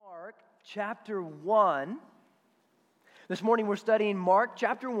chapter 1. This morning we're studying Mark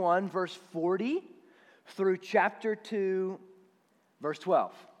chapter 1, verse 40 through chapter 2, verse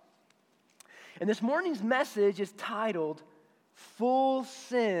 12. And this morning's message is titled,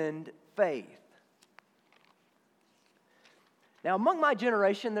 Full-Send Faith. Now, among my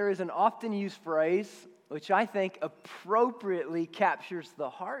generation, there is an often used phrase which I think appropriately captures the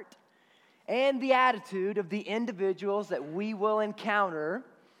heart and the attitude of the individuals that we will encounter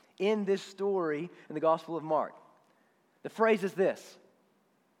in this story in the Gospel of Mark. The phrase is this: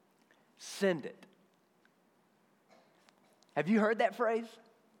 send it. Have you heard that phrase?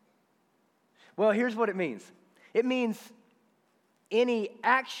 Well, here's what it means. It means any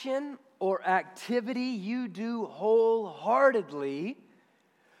action or activity you do wholeheartedly,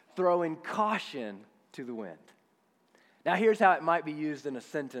 throwing caution to the wind. Now, here's how it might be used in a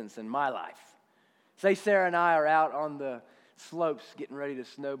sentence in my life. Say Sarah and I are out on the slopes getting ready to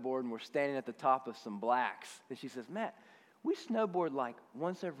snowboard, and we're standing at the top of some blacks. And she says, Matt, we snowboard like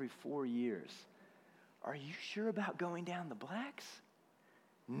once every 4 years. Are you sure about going down the blacks?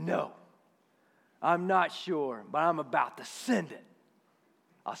 No, I'm not sure, but I'm about to send it.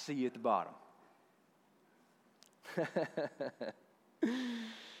 I'll see you at the bottom.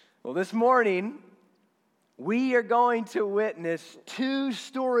 Well, this morning, we are going to witness two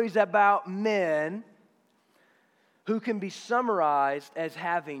stories about men who can be summarized as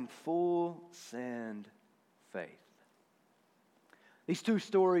having full-send faith. These two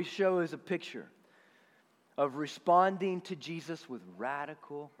stories show us a picture of responding to Jesus with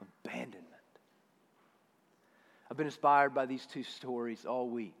radical abandonment. I've been inspired by these two stories all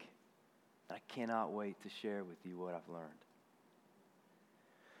week. I cannot wait to share with you what I've learned.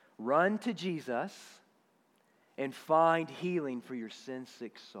 Run to Jesus and find healing for your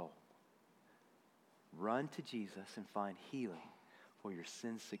sin-sick soul. Run to Jesus and find healing for your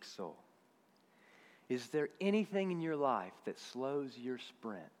sin-sick soul. Is there anything in your life that slows your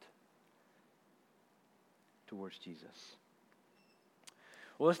sprint towards Jesus?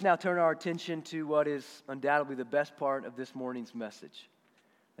 Well, let's now turn our attention to what is undoubtedly the best part of this morning's message.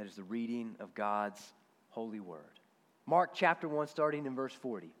 That is the reading of God's holy word. Mark chapter 1, starting in verse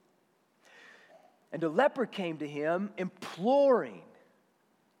 40. And a leper came to him, imploring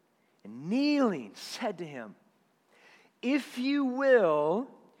and kneeling, said to him, "If you will,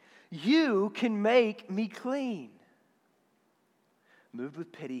 you can make me clean." Moved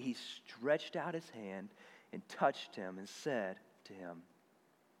with pity, he stretched out his hand and touched him and said to him,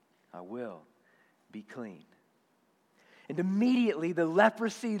 "I will be clean." And immediately the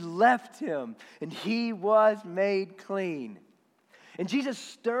leprosy left him, and he was made clean. And Jesus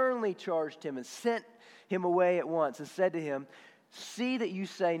sternly charged him and sent him away at once and said to him, "See that you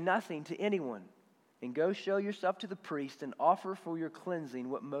say nothing to anyone, and go show yourself to the priest and offer for your cleansing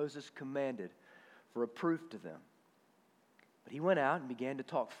what Moses commanded for a proof to them." But he went out and began to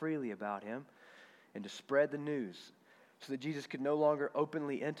talk freely about him and to spread the news, so that Jesus could no longer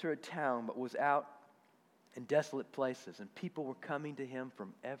openly enter a town, but was out in desolate places, and people were coming to him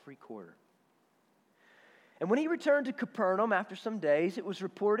from every quarter. And when he returned to Capernaum after some days, it was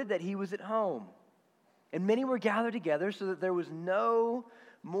reported that he was at home. And many were gathered together so that there was no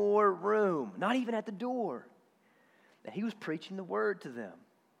more room, not even at the door. And he was preaching the word to them.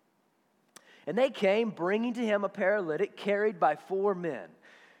 And they came, bringing to him a paralytic carried by 4 men.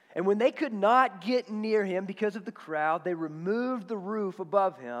 And when they could not get near him because of the crowd, they removed the roof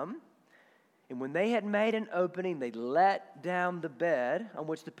above him. And when they had made an opening, they let down the bed on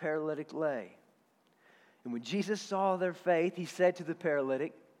which the paralytic lay. And when Jesus saw their faith, he said to the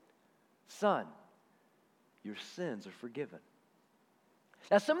paralytic, "Son, your sins are forgiven."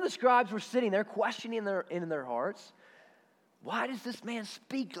 Now some of the scribes were sitting there questioning in their hearts, "Why does this man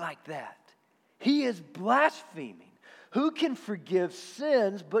speak like that? He is blaspheming. Who can forgive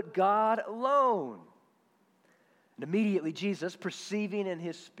sins but God alone?" And immediately Jesus, perceiving in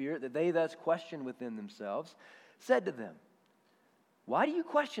his spirit that they thus questioned within themselves, said to them, "Why do you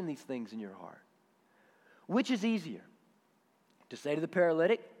question these things in your heart? Which is easier, to say to the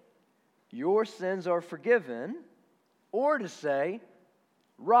paralytic, 'Your sins are forgiven,' or to say,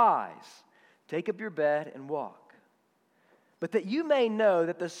 'Rise, take up your bed and walk'? But that you may know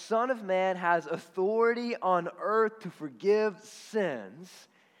that the Son of Man has authority on earth to forgive sins,"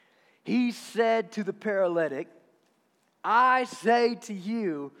 he said to the paralytic, "I say to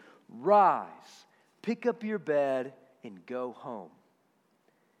you, rise, pick up your bed, and go home."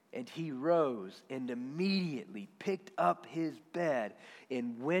 And he rose and immediately picked up his bed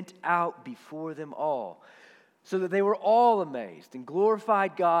and went out before them all, so that they were all amazed and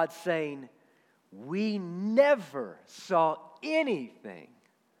glorified God, saying, "We never saw anything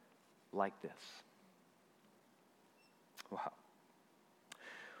like this. Wow.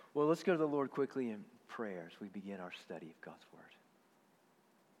 Well, let's go to the Lord quickly in prayer as we begin our study of God's Word.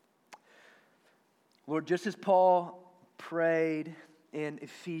 Lord, just as Paul prayed in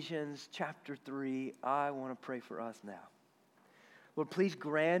Ephesians chapter 3, I want to pray for us now. Lord, please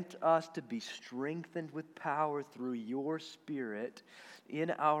grant us to be strengthened with power through your Spirit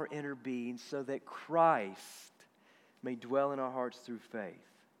in our inner being so that Christ may dwell in our hearts through faith.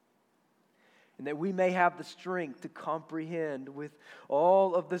 And that we may have the strength to comprehend with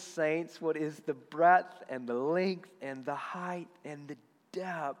all of the saints what is the breadth and the length and the height and the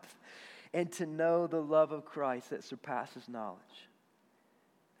depth, and to know the love of Christ that surpasses knowledge,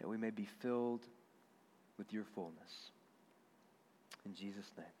 that we may be filled with your fullness. In Jesus'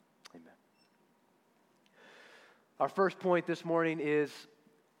 name, amen. Our first point this morning is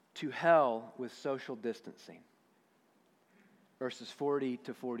to hell with social distancing. Verses 40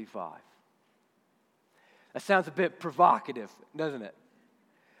 to 45. That sounds a bit provocative, doesn't it?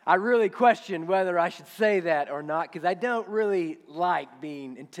 I really question whether I should say that or not because I don't really like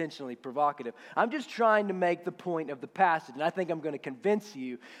being intentionally provocative. I'm just trying to make the point of the passage, and I think I'm going to convince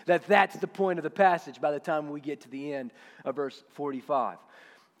you that that's the point of the passage by the time we get to the end of verse 45.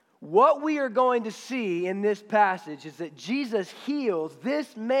 What we are going to see in this passage is that Jesus heals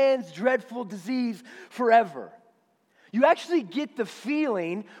this man's dreadful disease forever. You actually get the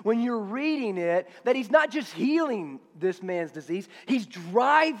feeling when you're reading it that he's not just healing this man's disease, he's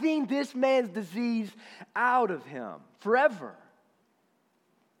driving this man's disease out of him forever.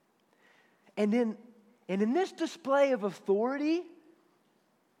 And in this display of authority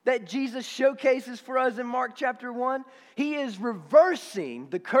that Jesus showcases for us in Mark chapter 1, he is reversing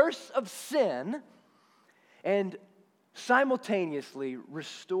the curse of sin and simultaneously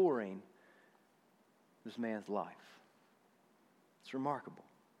restoring this man's life. It's remarkable.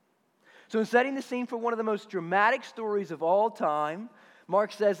 So in setting the scene for one of the most dramatic stories of all time,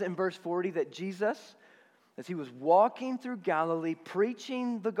 Mark says in verse 40 that Jesus, as he was walking through Galilee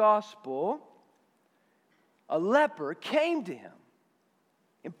preaching the gospel, a leper came to him,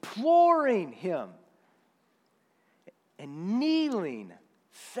 imploring him, and kneeling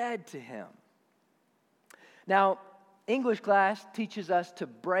said to him. Now, English class teaches us to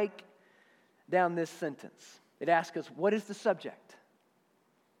break down this sentence. It asks us, what is the subject?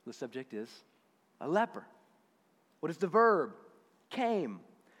 The subject is a leper. What is the verb? Came.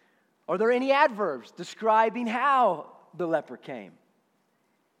 Are there any adverbs describing how the leper came?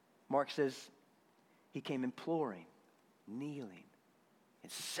 Mark says he came imploring, kneeling,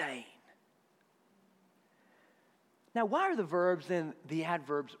 and saying. Now, why are the verbs and the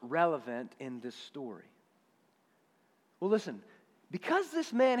adverbs relevant in this story? Well, listen, because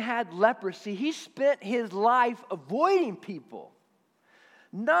this man had leprosy, he spent his life avoiding people,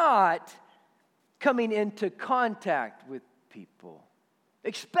 not coming into contact with people,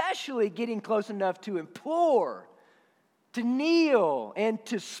 especially getting close enough to implore, to kneel, and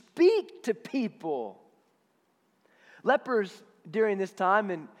to speak to people. Lepers during this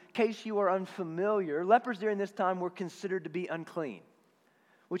time, in case you are unfamiliar, lepers during this time were considered to be unclean,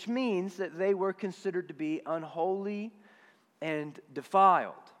 which means that they were considered to be unholy and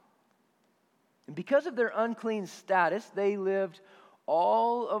defiled. And because of their unclean status, they lived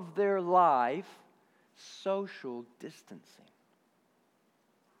all of their life social distancing.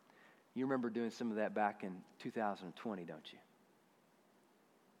 You remember doing some of that back in 2020, don't you?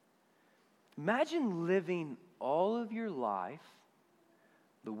 Imagine living all of your life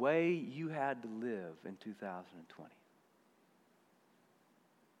the way you had to live in 2020.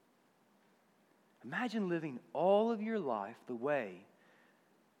 Imagine living all of your life the way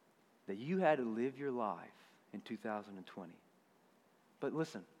that you had to live your life in 2020. But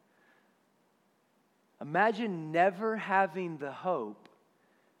listen, imagine never having the hope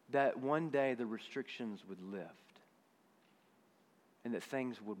that one day the restrictions would lift and that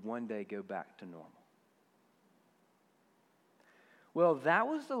things would one day go back to normal. Well, that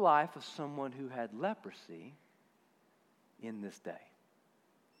was the life of someone who had leprosy in this day.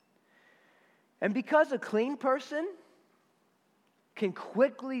 And because a clean person can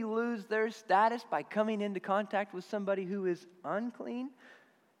quickly lose their status by coming into contact with somebody who is unclean,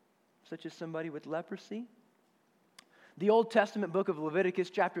 such as somebody with leprosy, the Old Testament book of Leviticus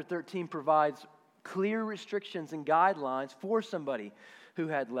chapter 13 provides clear restrictions and guidelines for somebody who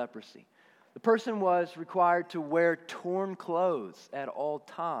had leprosy. The person was required to wear torn clothes at all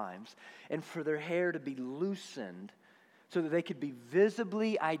times and for their hair to be loosened so that they could be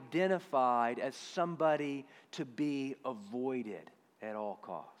visibly identified as somebody to be avoided at all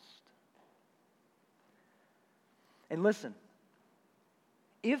cost. And listen,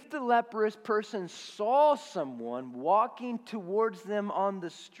 if the leprous person saw someone walking towards them on the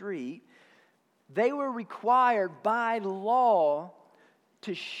street, they were required by law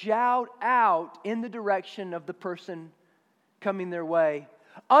to shout out in the direction of the person coming their way,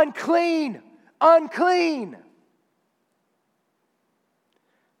 "Unclean! Unclean!"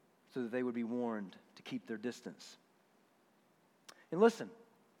 so that they would be warned to keep their distance. And listen,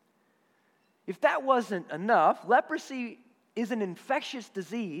 if that wasn't enough, leprosy is an infectious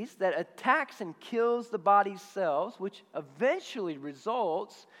disease that attacks and kills the body's cells, which eventually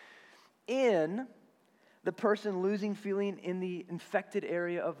results in the person losing feeling in the infected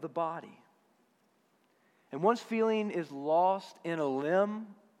area of the body. And once feeling is lost in a limb,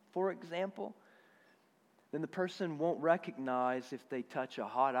 for example, then the person won't recognize if they touch a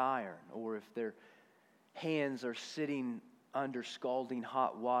hot iron or if their hands are sitting under scalding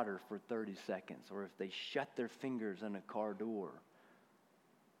hot water for 30 seconds or if they shut their fingers on a car door.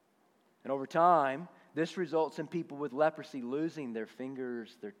 And over time, this results in people with leprosy losing their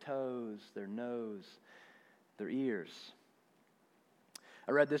fingers, their toes, their nose, their ears.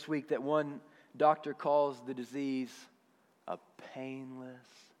 I read this week that one doctor calls the disease a painless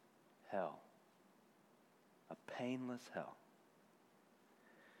hell. A painless hell.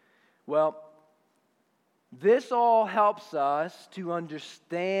 Well, this all helps us to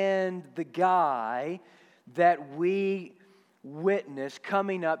understand the guy that we witness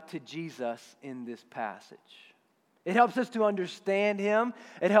coming up to Jesus in this passage. It helps us to understand him.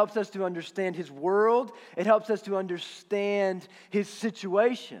 It helps us to understand his world. It helps us to understand his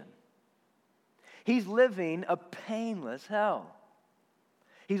situation. He's living a painless hell.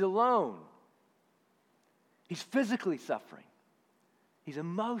 He's alone. He's physically suffering. He's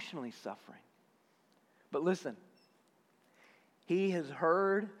emotionally suffering. But listen, he has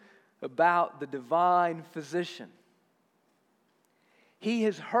heard about the divine physician. He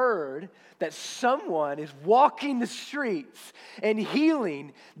has heard that someone is walking the streets and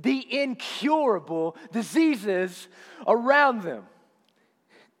healing the incurable diseases around them.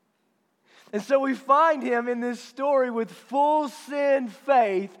 And so we find him in this story with full sin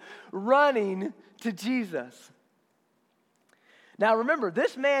faith running to Jesus. Now remember,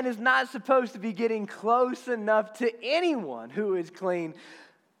 this man is not supposed to be getting close enough to anyone who is clean.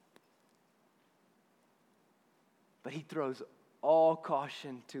 But he throws all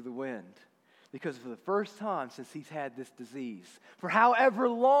caution to the wind. Because for the first time since he's had this disease, for however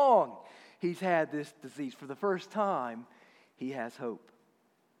long he's had this disease, for the first time, he has hope.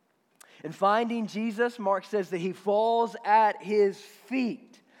 In finding Jesus, Mark says that he falls at his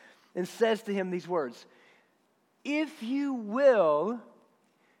feet and says to him these words, "If you will,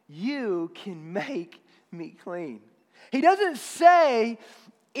 you can make me clean." He doesn't say,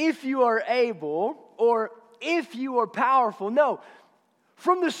 "if you are able," or "if you are powerful." No.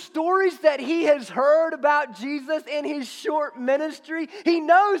 From the stories that he has heard about Jesus in his short ministry, he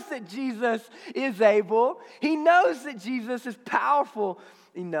knows that Jesus is able. He knows that Jesus is powerful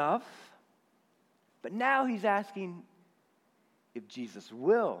enough. But now he's asking if Jesus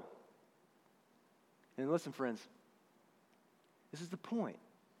will. And listen, friends, this is the point.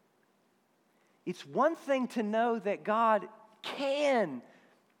 It's one thing to know that God can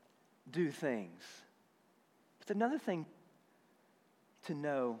do things. It's another thing to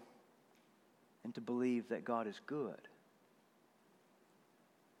know and to believe that God is good.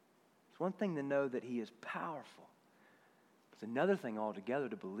 It's one thing to know that he is powerful. It's another thing altogether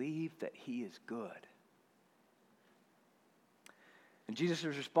to believe that he is good. And Jesus'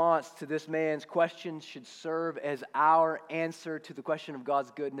 response to this man's question should serve as our answer to the question of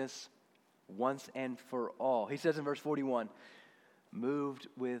God's goodness once and for all. He says in verse 41, moved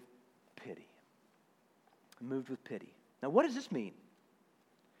with pity. Moved with pity. Now, what does this mean?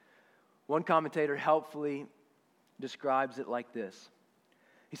 One commentator helpfully describes it like this.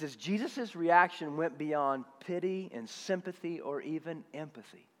 He says, Jesus' reaction went beyond pity and sympathy or even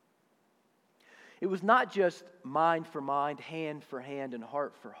empathy. It was not just mind for mind, hand for hand, and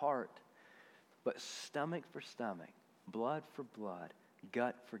heart for heart, but stomach for stomach, blood for blood,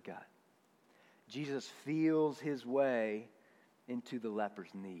 gut for gut. Jesus feels his way into the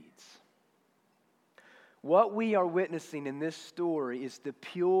leper's needs. What we are witnessing in this story is the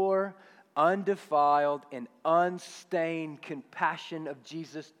pure, undefiled, and unstained compassion of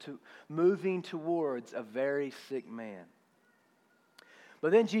Jesus moving towards a very sick man.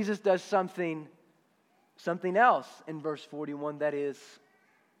 But then Jesus does something else in verse 41 that is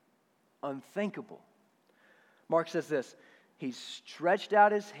unthinkable. Mark says this, he stretched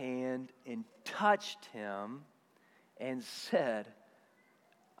out his hand and touched him and said,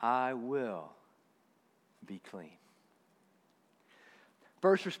 "I will be clean."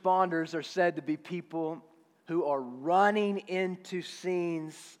 First responders are said to be people who are running into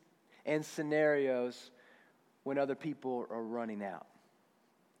scenes and scenarios when other people are running out.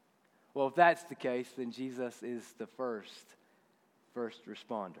 Well, if that's the case, then Jesus is the first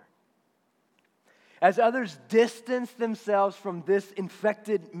responder. As others distance themselves from this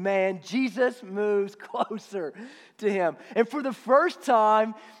infected man, Jesus moves closer to him. And for the first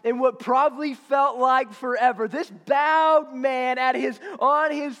time in what probably felt like forever, this bowed man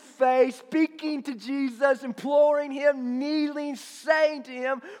on his face, speaking to Jesus, imploring him, kneeling, saying to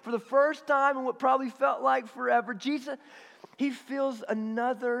him, for the first time in what probably felt like forever, Jesus, he feels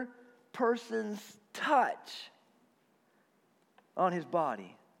another person's touch on his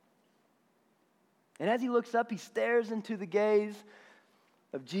body. And as he looks up, he stares into the gaze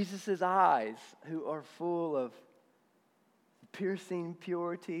of Jesus' eyes, who are full of piercing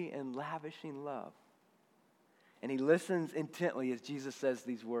purity and lavishing love. And he listens intently as Jesus says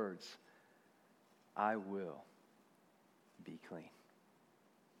these words, "I will be clean."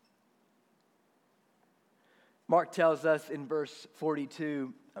 Mark tells us in verse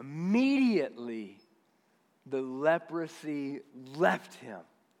 42, immediately the leprosy left him,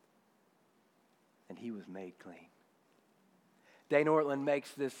 and he was made clean. Dane Ortland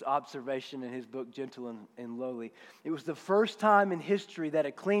makes this observation in his book, Gentle and Lowly. It was the first time in history that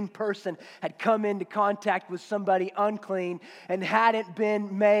a clean person had come into contact with somebody unclean and hadn't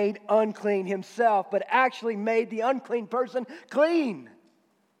been made unclean himself, but actually made the unclean person clean.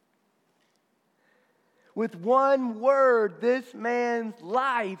 With one word, this man's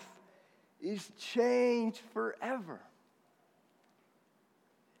life is changed forever.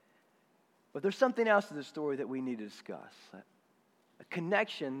 But there's something else to the story that we need to discuss. A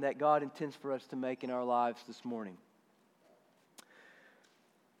connection that God intends for us to make in our lives this morning.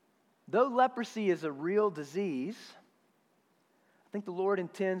 Though leprosy is a real disease, I think the Lord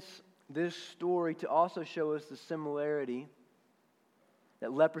intends this story to also show us the similarity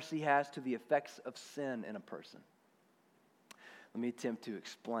that leprosy has to the effects of sin in a person. Let me attempt to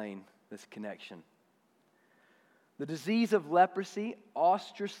explain this connection. The disease of leprosy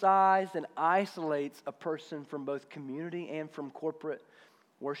ostracizes and isolates a person from both community and from corporate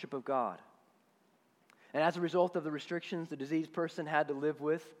worship of God. And as a result of the restrictions the diseased person had to live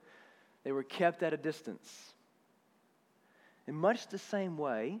with, they were kept at a distance. In much the same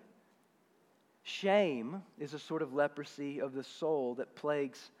way, shame is a sort of leprosy of the soul that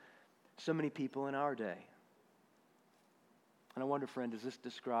plagues so many people in our day. And I wonder, friend, does this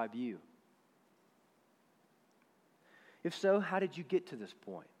describe you? If so, how did you get to this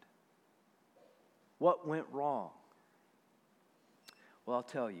point? What went wrong? Well, I'll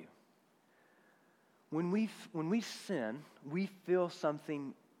tell you. When we sin, we feel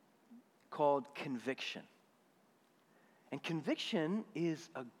something called conviction. And conviction is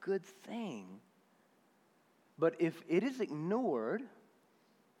a good thing. But if it is ignored,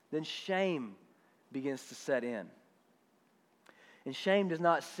 then shame begins to set in. And shame does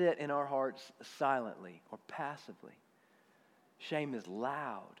not sit in our hearts silently or passively. Shame is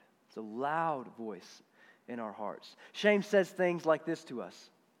loud. It's a loud voice in our hearts. Shame says things like this to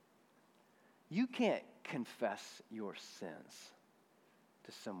us. You can't confess your sins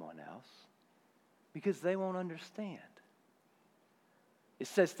to someone else because they won't understand. It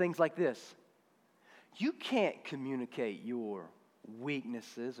says things like this. You can't communicate your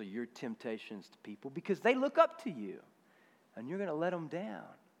weaknesses or your temptations to people because they look up to you and you're going to let them down.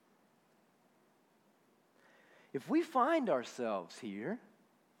 If we find ourselves here,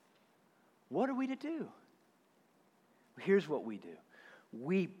 what are we to do? Here's what we do.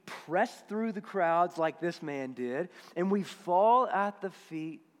 We press through the crowds like this man did, and we fall at the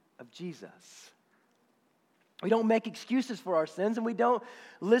feet of Jesus. We don't make excuses for our sins, and we don't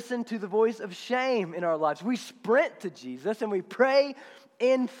listen to the voice of shame in our lives. We sprint to Jesus, and we pray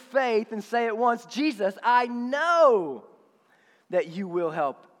in faith and say at once, Jesus, I know that you will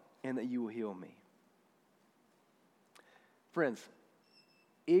help and that you will heal me. Friends,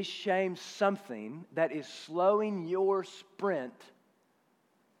 is shame something that is slowing your sprint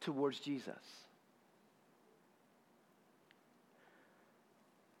towards Jesus?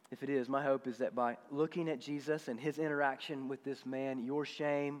 If it is, my hope is that by looking at Jesus and his interaction with this man, your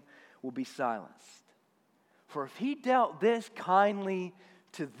shame will be silenced. For if he dealt this kindly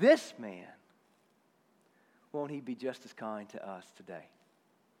to this man, won't he be just as kind to us today?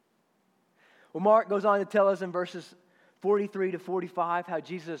 Well, Mark goes on to tell us in verses 43 to 45 how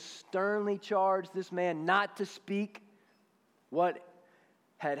Jesus sternly charged this man not to speak what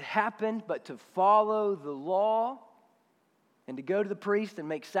had happened, but to follow the law and to go to the priest and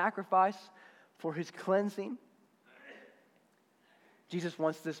make sacrifice for his cleansing. Jesus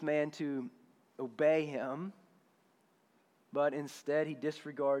wants this man to obey him, but instead he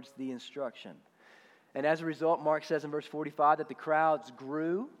disregards the instruction. And as a result, Mark says in verse 45 that the crowds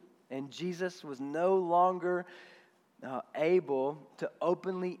grew, and Jesus was no longer able to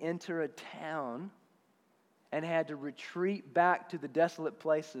openly enter a town and had to retreat back to the desolate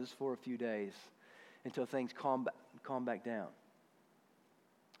places for a few days until things calm back down.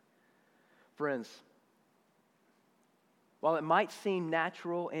 Friends, while it might seem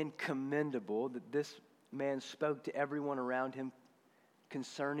natural and commendable that this man spoke to everyone around him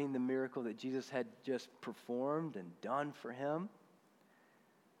concerning the miracle that Jesus had just performed and done for him,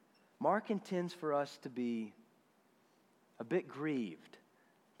 Mark intends for us to be a bit grieved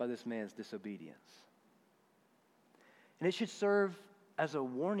by this man's disobedience. And it should serve as a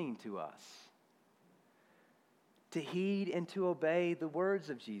warning to us to heed and to obey the words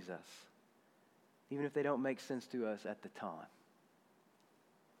of Jesus, even if they don't make sense to us at the time.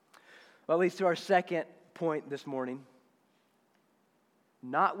 Well, that leads to our second point this morning.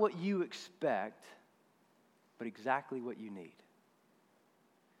 Not what you expect, but exactly what you need.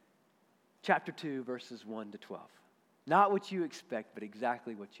 Chapter 2, verses 1 to 12. Not what you expect, but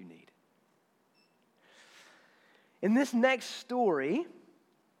exactly what you need. In this next story,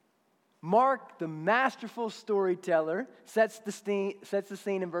 Mark, the masterful storyteller, sets the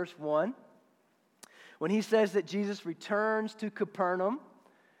scene in verse 1 when he says that Jesus returns to Capernaum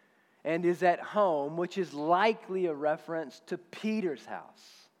and is at home, which is likely a reference to Peter's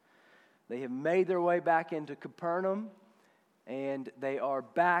house. They have made their way back into Capernaum, and they are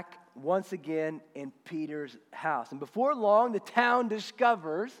back once again in Peter's house. And before long, the town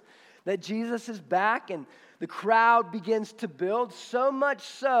discovers that Jesus is back, and the crowd begins to build, so much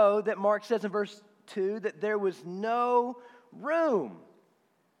so that Mark says in verse 2 that there was no room,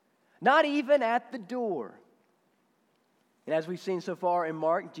 not even at the door. And as we've seen so far in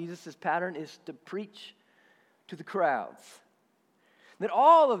Mark, Jesus' pattern is to preach to the crowds. That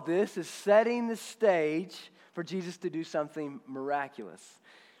all of this is setting the stage for Jesus to do something miraculous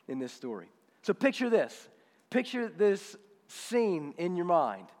in this story. So picture this. Picture this scene in your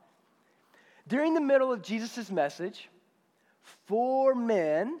mind. During the middle of Jesus' message, 4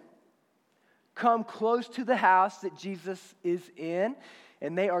 men come close to the house that Jesus is in,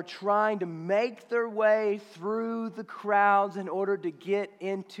 and they are trying to make their way through the crowds in order to get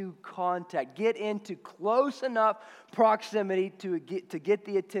into contact, get into close enough proximity to get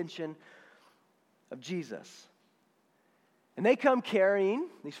the attention of Jesus. And they come carrying,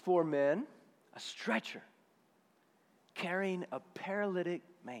 these 4 men, a stretcher, carrying a paralytic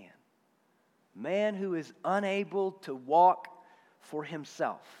man who is unable to walk for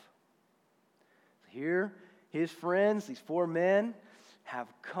himself. Here, his friends, these 4 men, have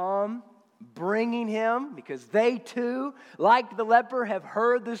come bringing him because they too, like the leper, have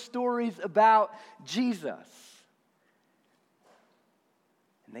heard the stories about Jesus.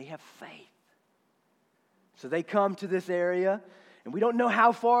 And they have faith. So they come to this area, and we don't know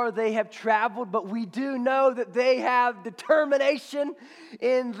how far they have traveled, but we do know that they have determination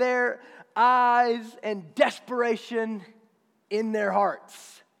in their eyes and desperation in their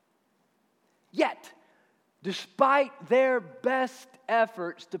hearts. Yet, despite their best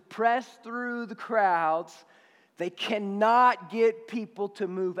efforts to press through the crowds, they cannot get people to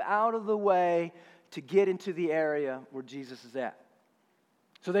move out of the way to get into the area where Jesus is at.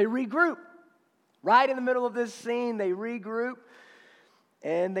 So they regroup. Right in the middle of this scene, they regroup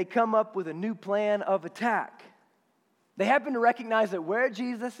and they come up with a new plan of attack. They happen to recognize that where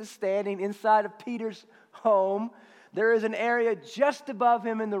Jesus is standing inside of Peter's home, there is an area just above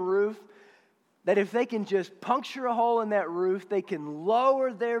him in the roof that if they can just puncture a hole in that roof, they can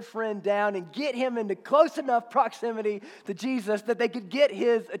lower their friend down and get him into close enough proximity to Jesus that they could get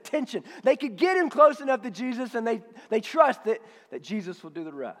his attention. They could get him close enough to Jesus, and they trust that Jesus will do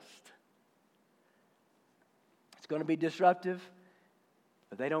the rest. It's going to be disruptive,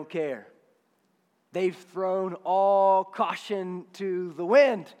 but they don't care. They've thrown all caution to the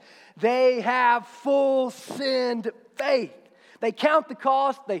wind. They have full sinned faith. They count the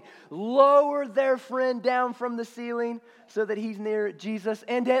cost. They lower their friend down from the ceiling so that he's near Jesus.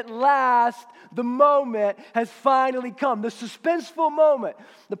 And at last, the moment has finally come. The suspenseful moment,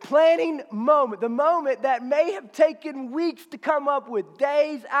 the planning moment, the moment that may have taken weeks to come up with,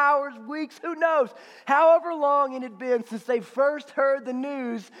 days, hours, weeks, who knows, however long it had been since they first heard the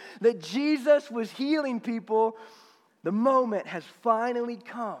news that Jesus was healing people, the moment has finally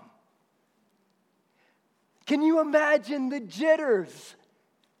come. Can you imagine the jitters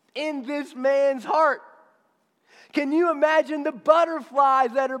in this man's heart? Can you imagine the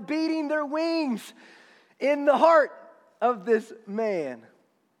butterflies that are beating their wings in the heart of this man.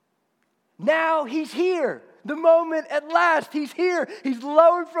 Now he's here. The moment at last, he's here. He's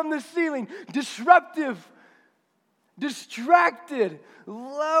lowered from the ceiling, disruptive, distracted,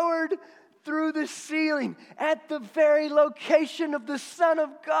 lowered through the ceiling at the very location of the Son of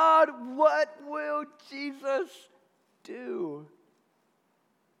God. What will Jesus do?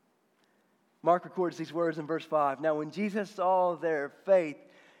 Mark records these words in verse 5. Now, when Jesus saw their faith,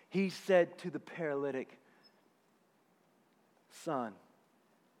 he said to the paralytic, "Son,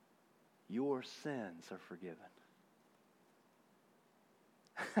 your sins are forgiven."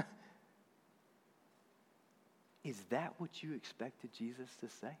 Is that what you expected Jesus to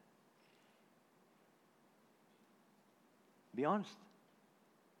say? Be honest.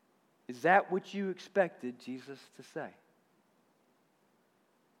 Is that what you expected Jesus to say?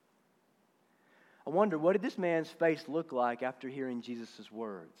 I wonder, what did this man's face look like after hearing Jesus'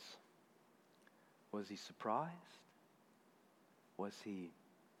 words? Was he surprised? Was he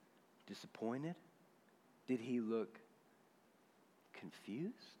disappointed? Did he look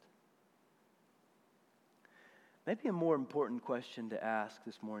confused? Maybe a more important question to ask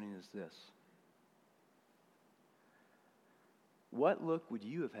this morning is this: what look would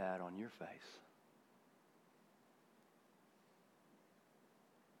you have had on your face?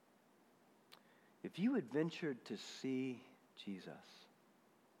 If you had ventured to see Jesus,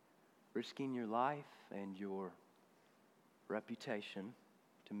 risking your life and your reputation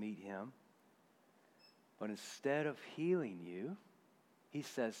to meet him, but instead of healing you, he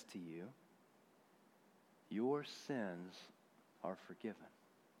says to you, "Your sins are forgiven."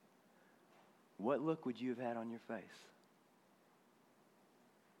 What look would you have had on your face?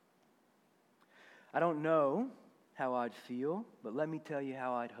 I don't know how I'd feel, but let me tell you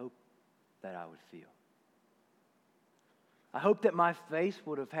how I'd hope that I would feel. I hope that my face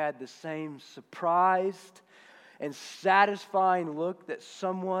would have had the same surprised and satisfying look that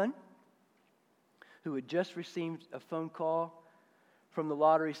someone who had just received a phone call from the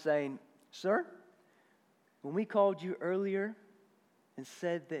lottery saying, "Sir, when we called you earlier and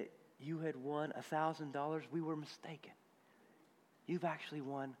said that you had won $1,000, we were mistaken. You've actually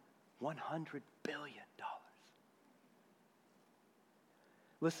won $100 billion.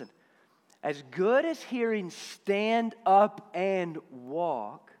 Listen, as good as hearing "stand up and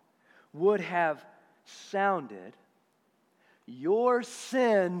walk" would have sounded, "your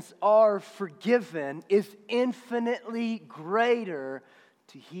sins are forgiven" is infinitely greater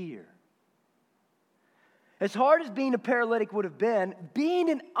to hear. As hard as being a paralytic would have been, being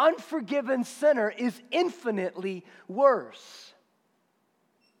an unforgiven sinner is infinitely worse.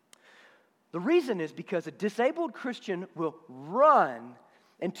 The reason is because a disabled Christian will run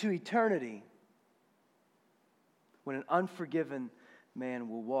into eternity when an unforgiven man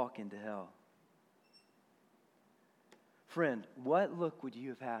will walk into hell. Friend, what look would you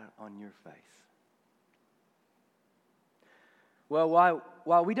have had on your face? Well,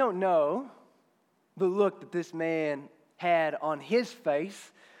 while we don't know the look that this man had on his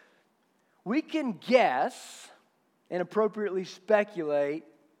face, we can guess and appropriately speculate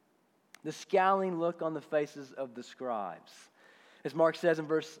the scowling look on the faces of the scribes. As Mark says in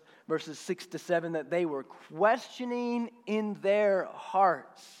verses 6 to 7, that they were questioning in their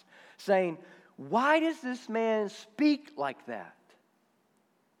hearts, saying, "Why does this man speak like that?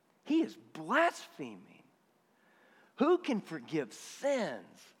 He is blaspheming. Who can forgive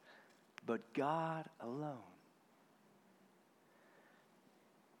sins but God alone?"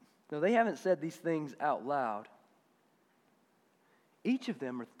 Now, they haven't said these things out loud. Each of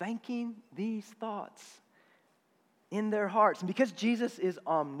them are thinking these thoughts in their hearts. And because Jesus is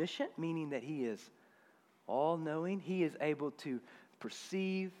omniscient, meaning that he is all-knowing, he is able to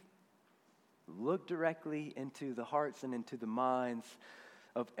perceive, look directly into the hearts and into the minds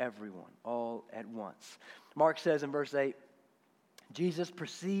of everyone, all at once. Mark says in verse 8, Jesus,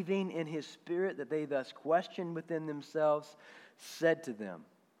 perceiving in his spirit that they thus questioned within themselves, said to them,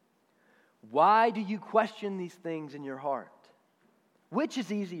 "Why do you question these things in your heart? Which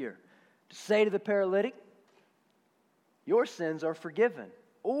is easier, to say to the paralytic, 'Your sins are forgiven,'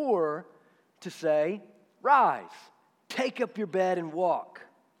 or to say, 'Rise, take up your bed and walk'?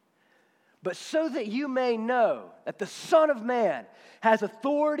 But so that you may know that the Son of Man has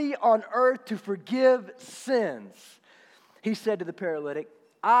authority on earth to forgive sins," he said to the paralytic,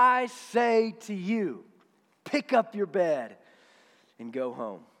 "I say to you, pick up your bed and go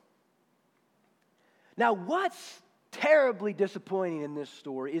home." Now, what's terribly disappointing in this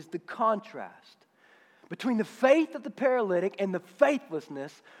story is the contrast between the faith of the paralytic and the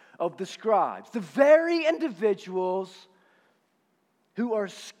faithlessness of the scribes, the very individuals who are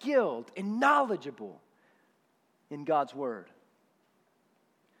skilled and knowledgeable in God's Word.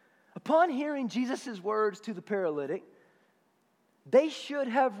 Upon hearing Jesus' words to the paralytic, they should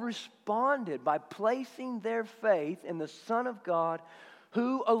have responded by placing their faith in the Son of God,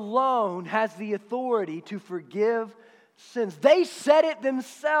 who alone has the authority to forgive sins. They said it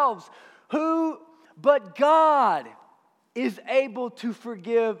themselves. Who but God is able to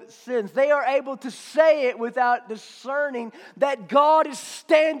forgive sins? They are able to say it without discerning that God is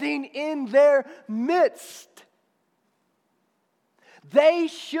standing in their midst. They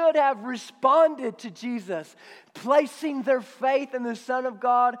should have responded to Jesus, placing their faith in the Son of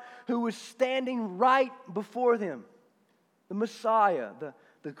God who was standing right before them, the Messiah,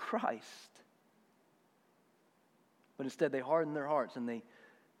 the Christ. But instead they hardened their hearts and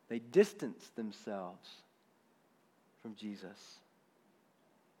they distanced themselves from Jesus.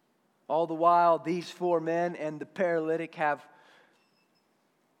 All the while, these four men and the paralytic have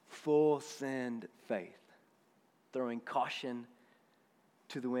full sinned faith, throwing caution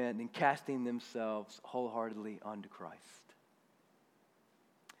to the wind and casting themselves wholeheartedly onto Christ.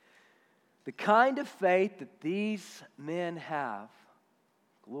 The kind of faith that these men have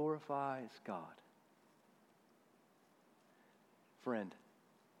glorifies God. Friend,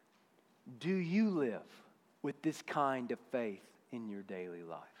 do you live with this kind of faith in your daily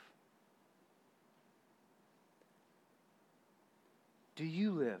life? Do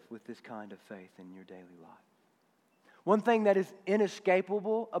you live with this kind of faith in your daily life? One thing that is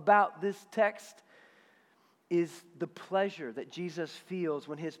inescapable about this text is the pleasure that Jesus feels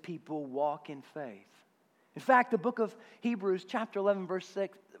when his people walk in faith. In fact, the book of Hebrews, chapter 11, verse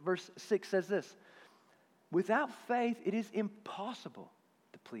 6 says this: without faith, it is impossible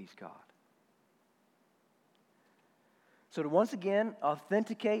to please God. So to once again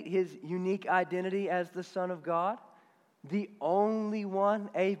authenticate his unique identity as the Son of God, the only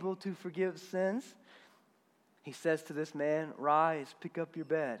one able to forgive sins, he says to this man, rise, pick up your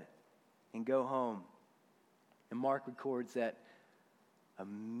bed, and go home. And Mark records that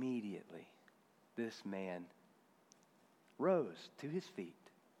immediately this man rose to his feet,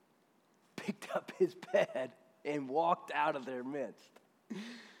 picked up his bed, and walked out of their midst.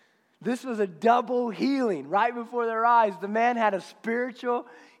 This was a double healing right before their eyes. The man had a spiritual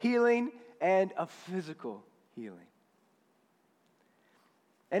healing and a physical healing.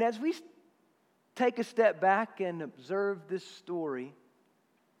 And as we take a step back and observe this story,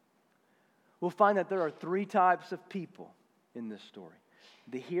 we'll find that there are three types of people in this story: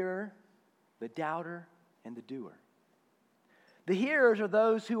 the hearer, the doubter, and the doer. The hearers are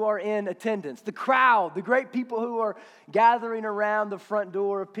those who are in attendance, the crowd, the great people who are gathering around the front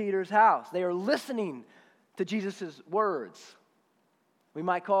door of Peter's house. They are listening to Jesus' words. We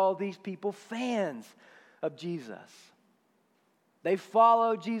might call these people fans of Jesus. They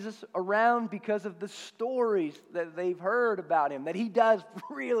follow Jesus around because of the stories that they've heard about him, that he does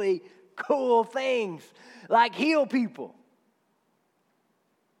really cool things like heal people.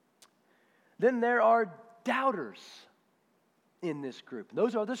 Then there are doubters in this group.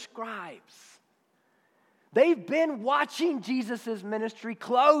 Those are the scribes. They've been watching Jesus' ministry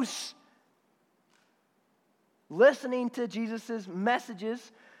close, listening to Jesus'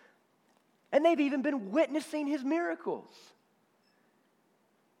 messages, and they've even been witnessing his miracles.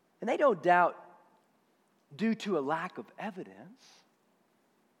 And they don't doubt due to a lack of evidence,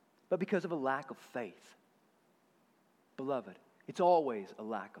 but because of a lack of faith. Beloved, it's always a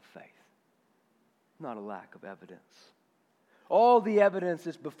lack of faith, not a lack of evidence. All the evidence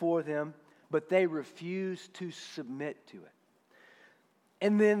is before them, but they refuse to submit to it.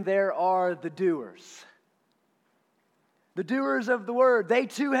 And then there are the doers. The doers of the word. They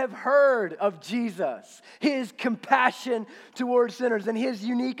too have heard of Jesus, his compassion towards sinners, and his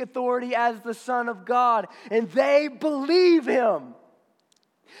unique authority as the Son of God. And they believe him.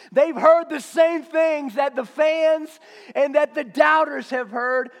 They've heard the same things that the fans and that the doubters have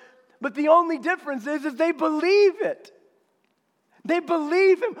heard, but the only difference is they believe it. They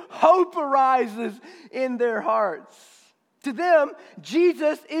believe him. Hope arises in their hearts. To them,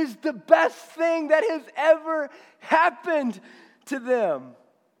 Jesus is the best thing that has ever happened to them.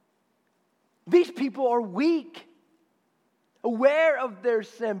 These people are weak, aware of their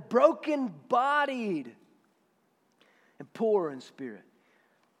sin, broken-bodied, and poor in spirit.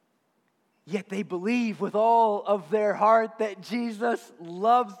 Yet they believe with all of their heart that Jesus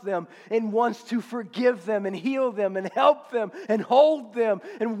loves them and wants to forgive them and heal them and help them and hold them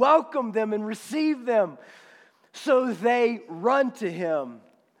and welcome them and receive them. So they run to him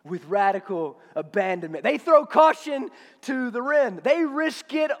with radical abandonment. They throw caution to the wind. They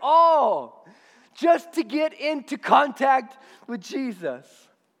risk it all just to get into contact with Jesus.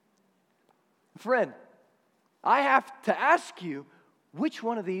 Friend, I have to ask you, which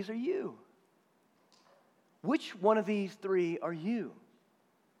one of these are you? Which one of these three are you?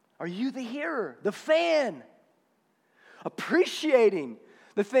 Are you the hearer, the fan, appreciating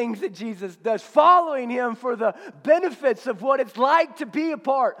the things that Jesus does, following Him for the benefits of what it's like to be a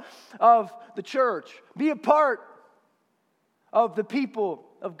part of the church, be a part of the people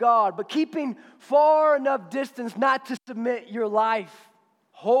of God, but keeping far enough distance not to submit your life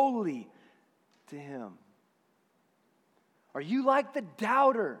wholly to Him? Are you like the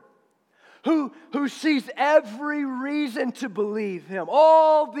doubter who sees every reason to believe Him?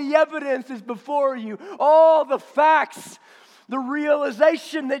 All the evidence is before you, all the facts, the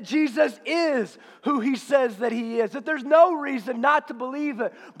realization that Jesus is who He says that He is, that there's no reason not to believe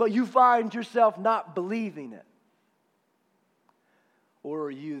it, but you find yourself not believing it. Or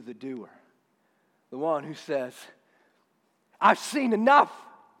are you the doer? The one who says, I've seen enough.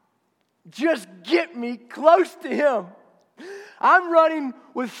 Just get me close to Him. I'm running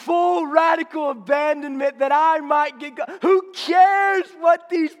with full radical abandonment that I might get God. Who cares what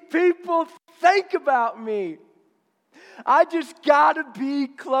these people think about me? I just got to be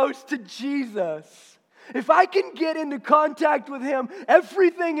close to Jesus. If I can get into contact with Him,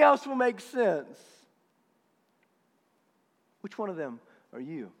 everything else will make sense. Which one of them are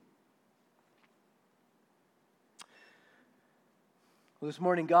you? Well, this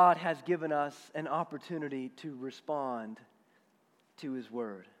morning, God has given us an opportunity to respond to His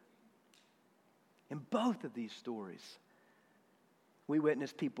Word. In both of these stories, we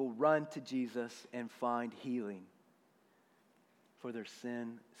witness people run to Jesus and find healing for their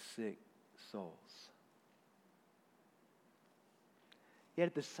sin-sick souls. Yet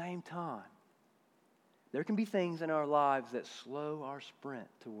at the same time, there can be things in our lives that slow our sprint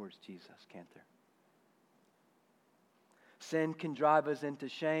towards Jesus, can't there? Sin can drive us into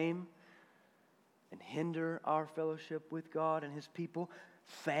shame and hinder our fellowship with God and His people.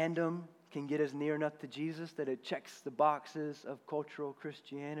 Fandom can get us near enough to Jesus that it checks the boxes of cultural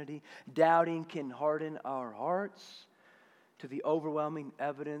Christianity. Doubting can harden our hearts to the overwhelming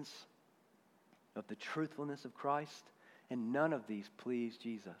evidence of the truthfulness of Christ, and none of these please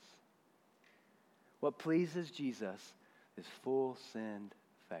Jesus. What pleases Jesus is full-send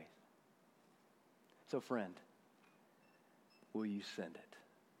faith. So, friend, will you send it?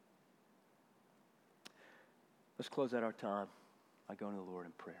 Let's close out our time by going to the Lord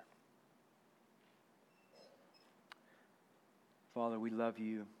in prayer. Father, we love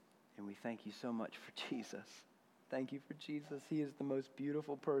You, and we thank You so much for Jesus. Thank You for Jesus. He is the most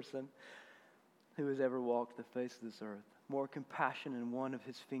beautiful person who has ever walked the face of this earth. More compassion in one of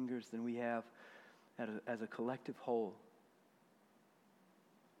His fingers than we have as a collective whole.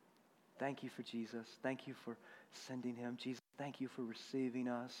 Thank You for Jesus. Thank You for sending Him. Jesus, thank You for receiving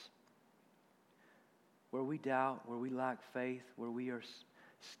us. Where we doubt, where we lack faith, where we are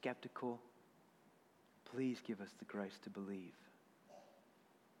skeptical, please give us the grace to believe.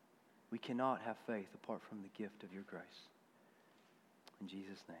 We cannot have faith apart from the gift of Your grace. In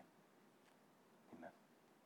Jesus' name.